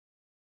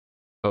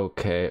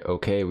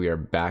Okay, we are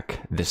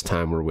back. This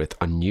time we're with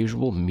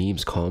Unusual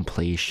Memes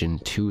Compilation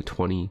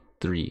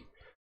 223.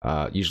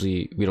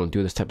 Usually we don't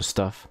do this type of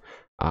stuff,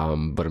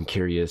 but I'm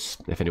curious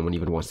if anyone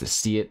even wants to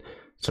see it,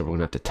 so we're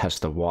gonna have to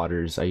test the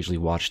waters. I usually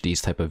watch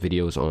these type of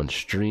videos on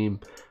stream.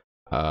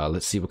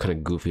 Let's see what kind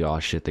of goofy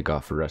ass shit they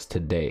got for us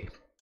today.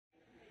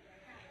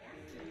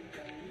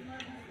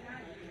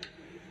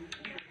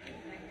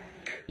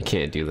 You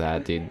can't do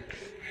that, dude.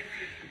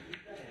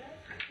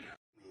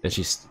 And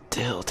she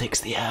still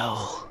takes the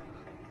L.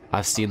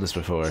 I've seen this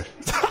before.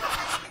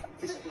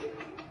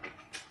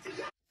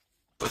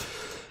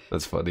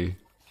 That's funny.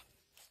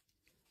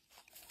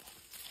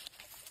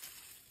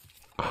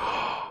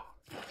 I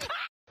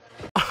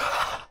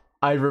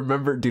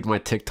remember, dude, my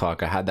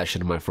TikTok, I had that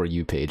shit in my For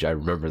You page. I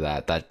remember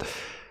that.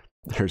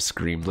 Her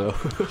scream though.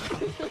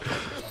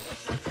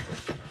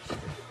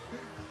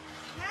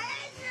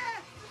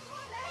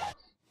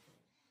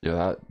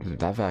 Yeah,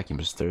 that vacuum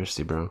is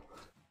thirsty, bro.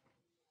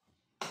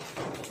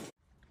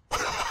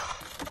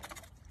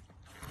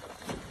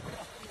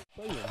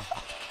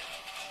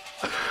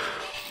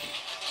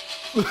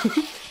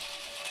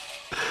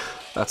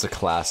 That's a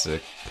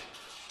classic.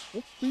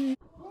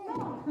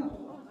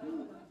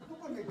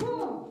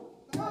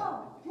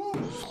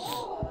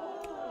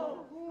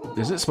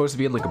 Is it supposed to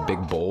be in like a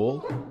big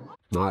bowl,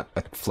 not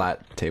a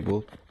flat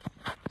table?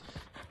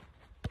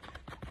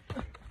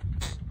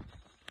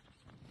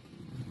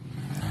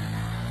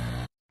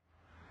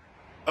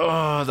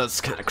 Oh,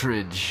 that's kind of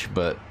cringe,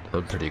 but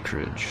I'm pretty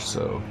cringe,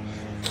 so.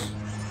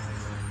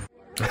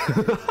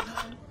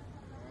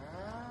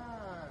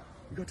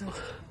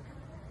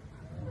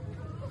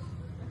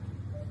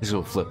 He's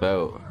gonna flip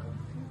out.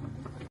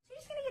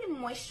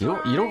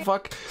 You don't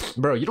fuck,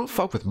 bro. You don't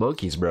fuck with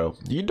monkeys, bro.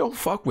 You don't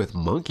fuck with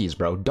monkeys,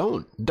 bro.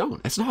 Don't.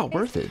 It's not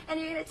worth it. And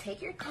you're gonna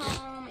take your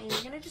comb and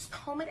you're gonna just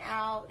comb it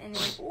out and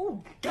then,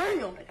 oh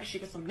damn, I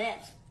should get some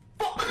naps.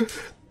 Fuck.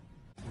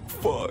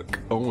 Fuck.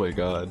 Oh my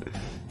god.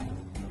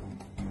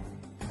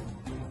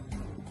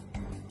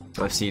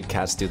 I've seen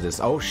cats do this.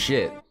 Oh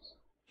shit.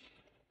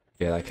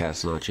 Yeah, that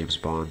cat's not James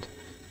Bond.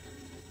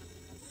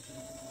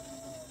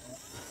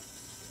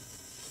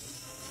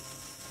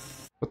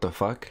 What the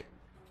fuck?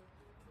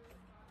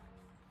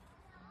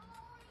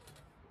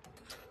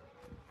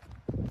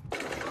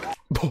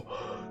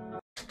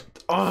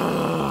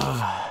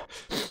 Oh,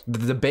 the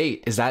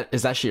debate is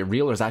that shit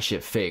real or is that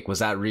shit fake? Was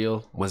that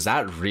real? Was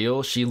that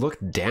real? She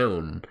looked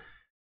down,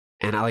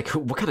 and I like,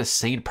 what kind of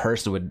sane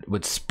person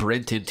would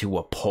sprint into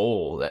a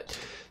pole? That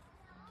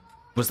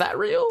was that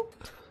real?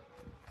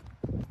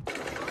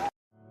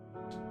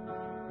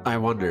 I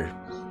wonder.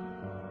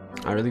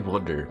 I really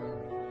wonder.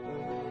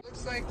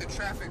 Looks like the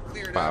traffic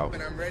cleared Wow. up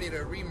and I'm ready to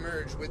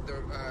remerge with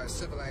the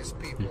civilized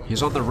people.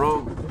 He's on the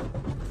wrong.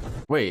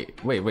 Wait.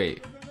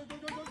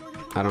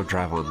 I don't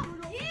drive on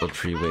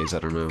freeways. I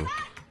don't know.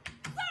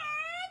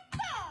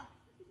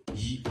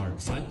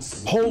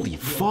 Holy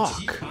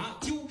fuck!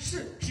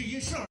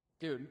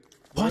 Dude,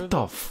 What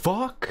the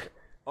fuck?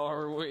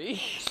 are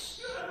we?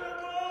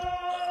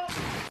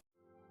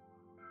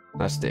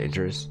 That's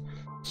dangerous.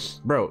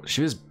 Bro,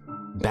 she was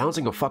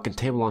bouncing a fucking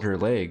table on her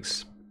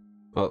legs.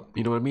 Well,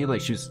 you know what I mean?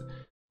 Like, she was...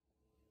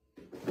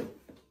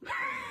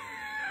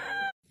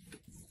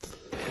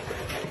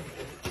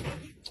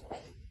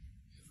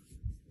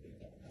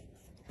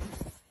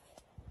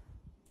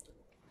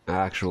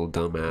 Actual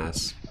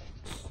dumbass.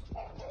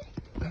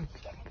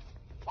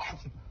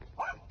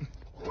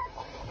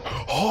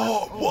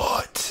 Oh,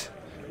 what?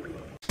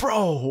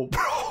 Bro.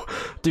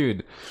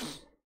 Dude,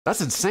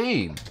 that's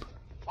insane.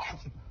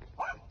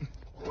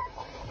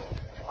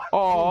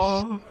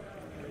 Oh,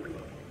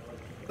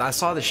 I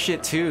saw the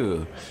shit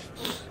too.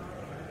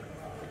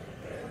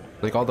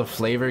 Like, all the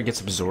flavor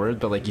gets absorbed,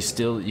 but like you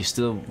still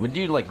when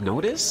do you like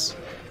notice?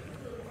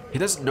 He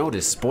doesn't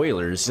notice,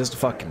 spoilers, he doesn't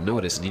fucking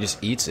notice, and he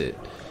just eats it.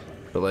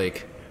 But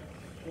like,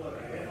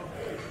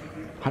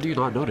 how do you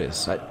not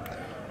notice?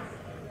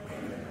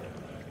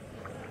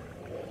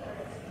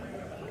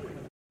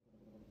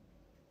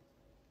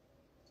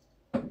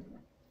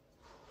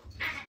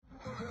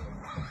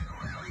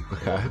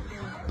 Okay.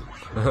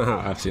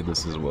 I've seen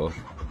this as well.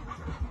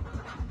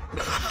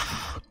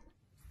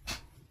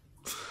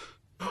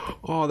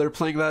 Oh, they're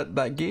playing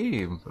that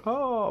game.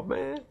 Oh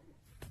man.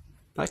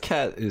 That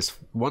cat is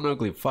one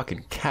ugly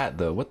fucking cat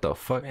though. What the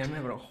fuck? Man, I'm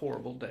having a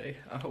horrible day.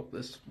 I hope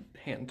this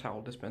hand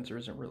towel dispenser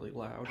isn't really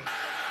loud.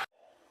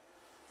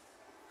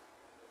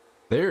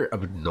 They're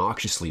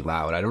obnoxiously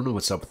loud. I don't know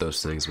what's up with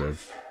those things, man.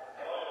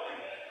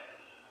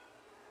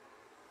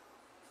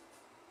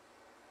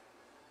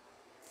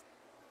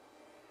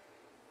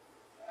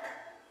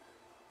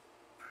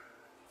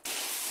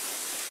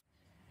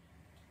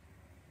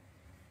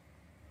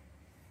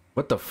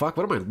 What the fuck?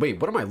 What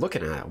am I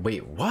looking at?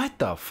 Wait, what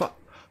the fuck?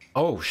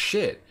 Oh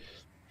shit.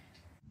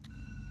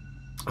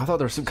 I thought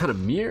there was some kind of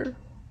mirror.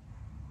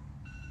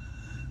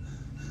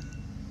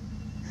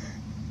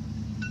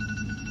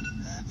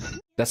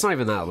 That's not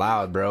even that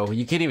loud, bro.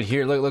 You can't even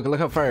hear. Look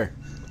how far.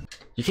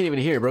 You can't even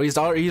hear, bro. He's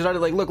already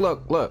like,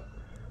 look.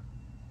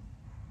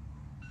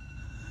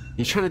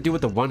 He's trying to do what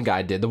the one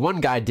guy did. The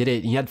one guy did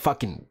it, he had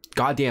fucking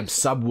goddamn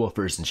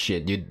subwoofers and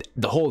shit, dude.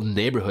 The whole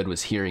neighborhood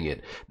was hearing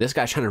it. This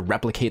guy's trying to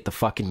replicate the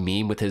fucking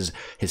meme with his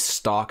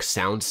stock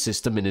sound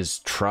system in his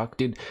truck,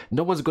 dude.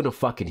 No one's gonna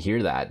fucking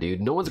hear that,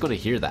 dude. No one's gonna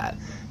hear that. He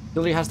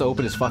literally has to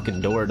open his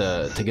fucking door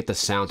to get the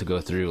sound to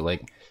go through.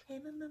 Like,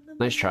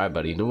 nice try,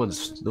 buddy. No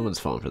one's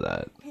falling for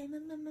that.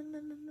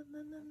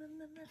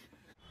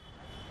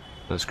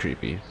 That's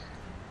creepy.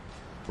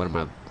 What am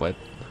I? What?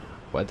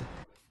 What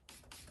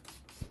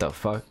the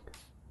fuck?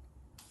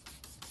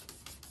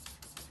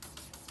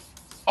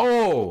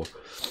 Oh,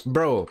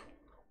 bro.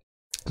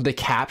 The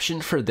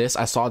caption for this,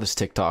 I saw this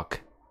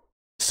TikTok.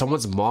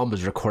 Someone's mom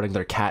was recording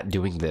their cat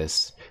doing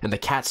this, and the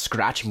cat's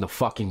scratching the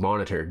fucking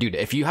monitor. Dude,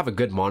 if you have a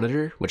good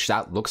monitor, which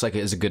that looks like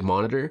it is a good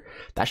monitor,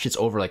 that shit's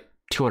over like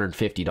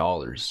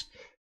 $250.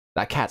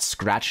 That cat's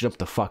scratching up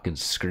the fucking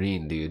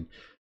screen, dude.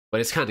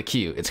 But it's kind of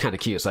cute. It's kind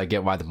of cute, so I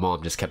get why the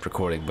mom just kept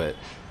recording, but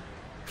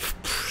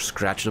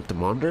scratching up the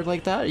monitor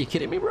like that? Are you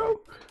kidding me, bro?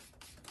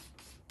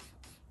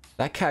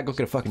 That cat gonna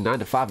get a fucking 9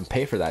 to 5 and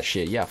pay for that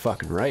shit. Yeah,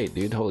 fucking right,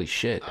 dude. Holy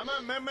shit.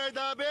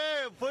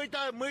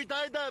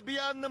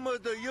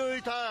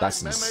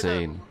 That's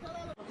insane.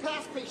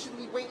 Past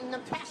patiently waiting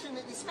and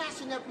passionately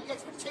smashing every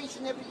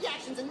expectation, every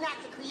actions and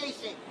act of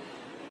creation.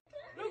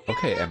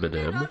 Okay,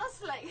 Eminem.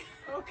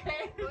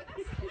 Okay.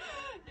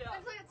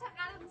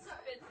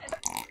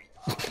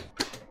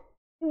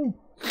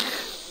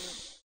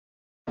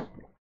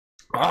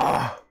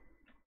 Ah!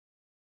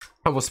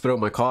 I almost spit out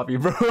my coffee,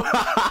 bro.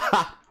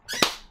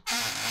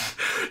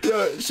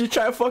 Yo, she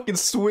tried fucking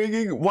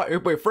swinging.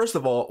 Wait, first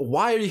of all,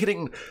 why are you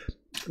hitting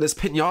this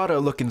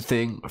pinata looking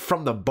thing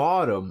from the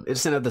bottom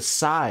instead of the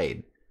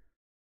side?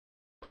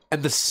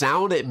 And the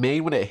sound it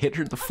made when it hit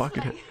her in the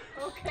fucking head.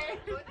 Okay.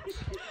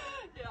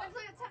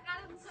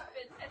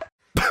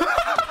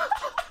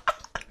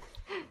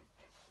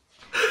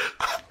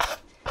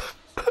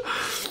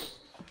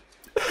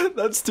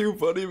 That's too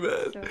funny,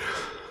 man.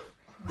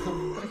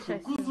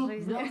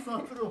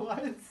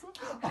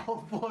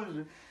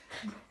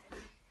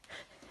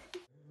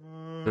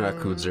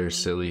 Raccoons are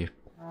silly.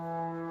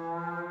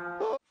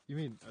 You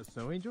mean a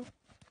snow angel?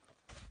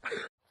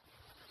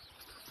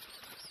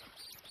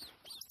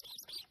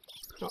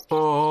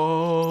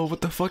 Oh,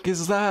 what the fuck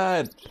is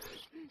that?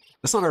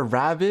 That's not a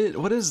rabbit.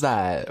 What is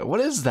that?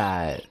 What is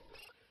that?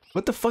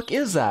 What the fuck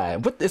is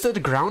that? What is that? A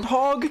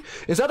groundhog?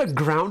 Is that a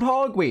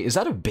groundhog? Wait, is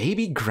that a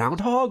baby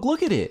groundhog?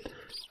 Look at it.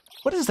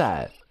 What is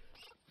that?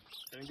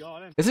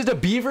 Is it a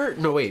beaver?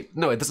 No, wait.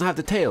 No, it doesn't have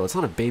the tail. It's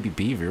not a baby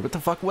beaver. What the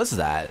fuck was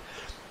that?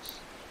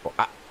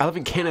 I live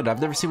in Canada.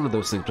 I've never seen one of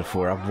those things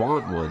before. I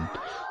want one.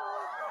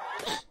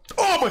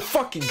 Oh my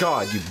fucking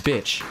god, you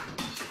bitch.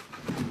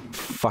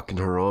 Fucking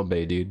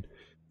Harambe, dude.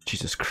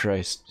 Jesus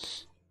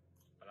Christ.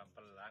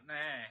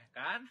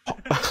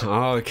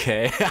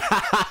 Okay.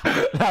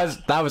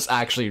 that was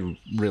actually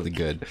really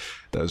good.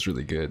 That was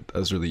really good. That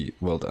was really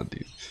well done,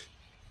 dude.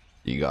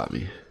 You got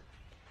me.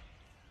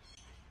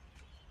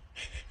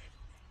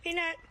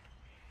 Peanut.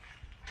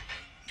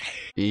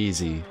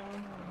 Easy.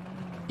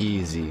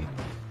 Easy.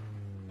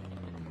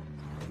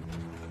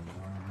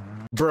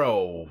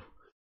 Bro.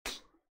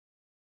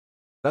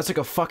 That's like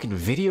a fucking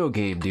video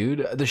game,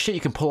 dude. The shit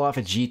you can pull off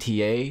in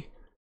GTA.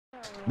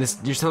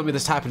 You're telling me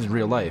this happens in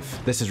real life.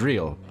 This is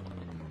real.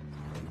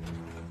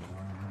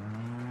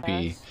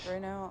 Right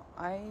now,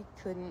 I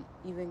couldn't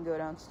even go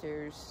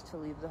downstairs to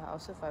leave the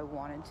house if I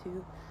wanted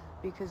to,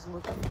 because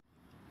look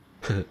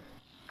at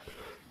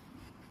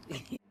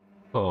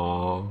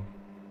Aww.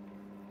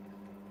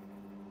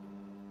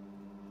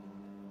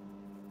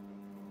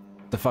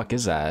 The fuck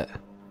is that?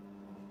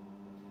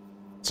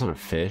 It's not a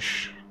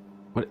fish.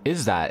 What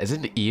is that? Is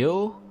it an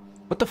eel?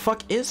 What the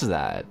fuck is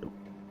that?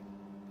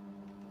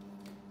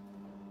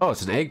 Oh,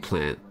 it's an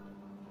eggplant.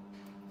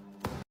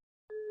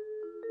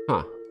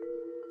 Huh.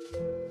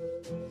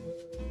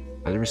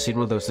 I've never seen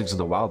one of those things in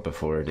the wild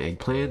before. An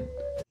eggplant?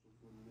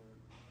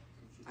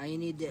 I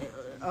need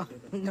oh,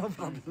 no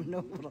problem,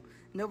 no problem,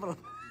 no problem.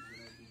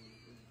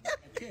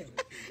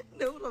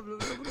 No problem,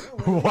 no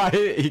problem. Why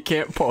he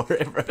can't pour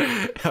it, bro?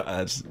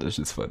 That's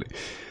just funny.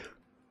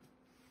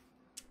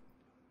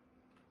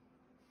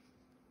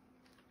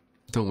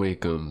 Don't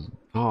wake him.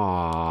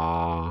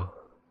 Aww.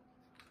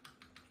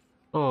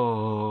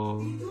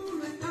 Aww.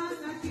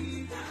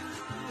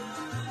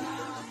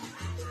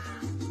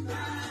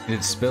 You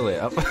didn't spill it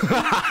up.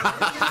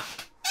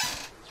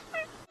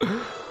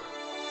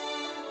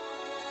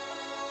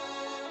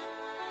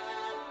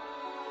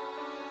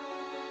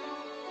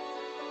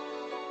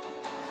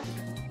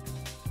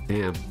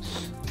 Damn.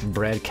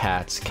 Bread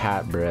cats,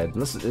 cat bread.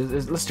 Let's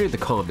read the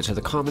comments. Are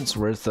the comments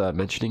worth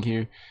mentioning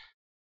here?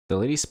 The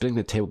lady spinning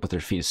the table with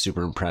her feet is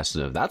super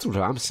impressive. That's what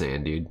I'm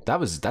saying, dude.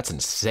 That's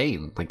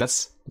insane. Like,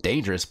 that's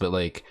dangerous, but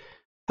like,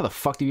 how the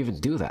fuck do you even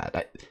do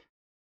that?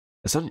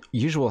 It's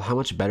unusual how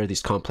much better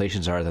these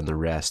compilations are than the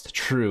rest.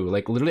 True.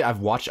 Like, literally, I've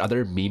watched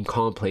other meme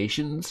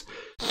compilations,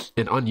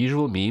 and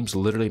Unusual Memes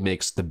literally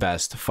makes the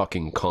best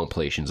fucking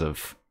compilations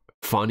of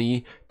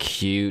funny,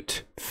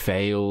 cute,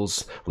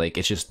 fails. Like,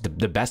 it's just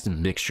the best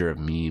mixture of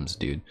memes,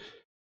 dude.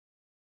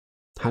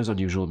 How does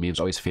unusual memes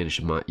always finish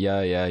in my...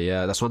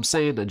 Yeah. That's what I'm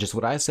saying. Just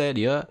what I said,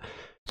 yeah.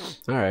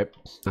 Alright.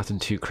 Nothing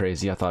too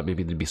crazy. I thought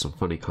maybe there'd be some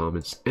funny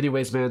comments.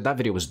 Anyways, man, that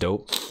video was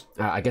dope.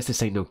 I guess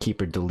this ain't no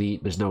keep or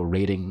delete. There's no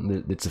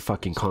rating. It's a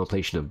fucking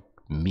compilation of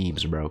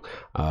memes, bro.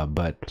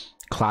 But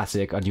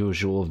classic,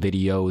 unusual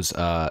videos.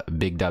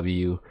 Big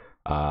W.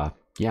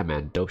 Yeah,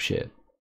 man. Dope shit.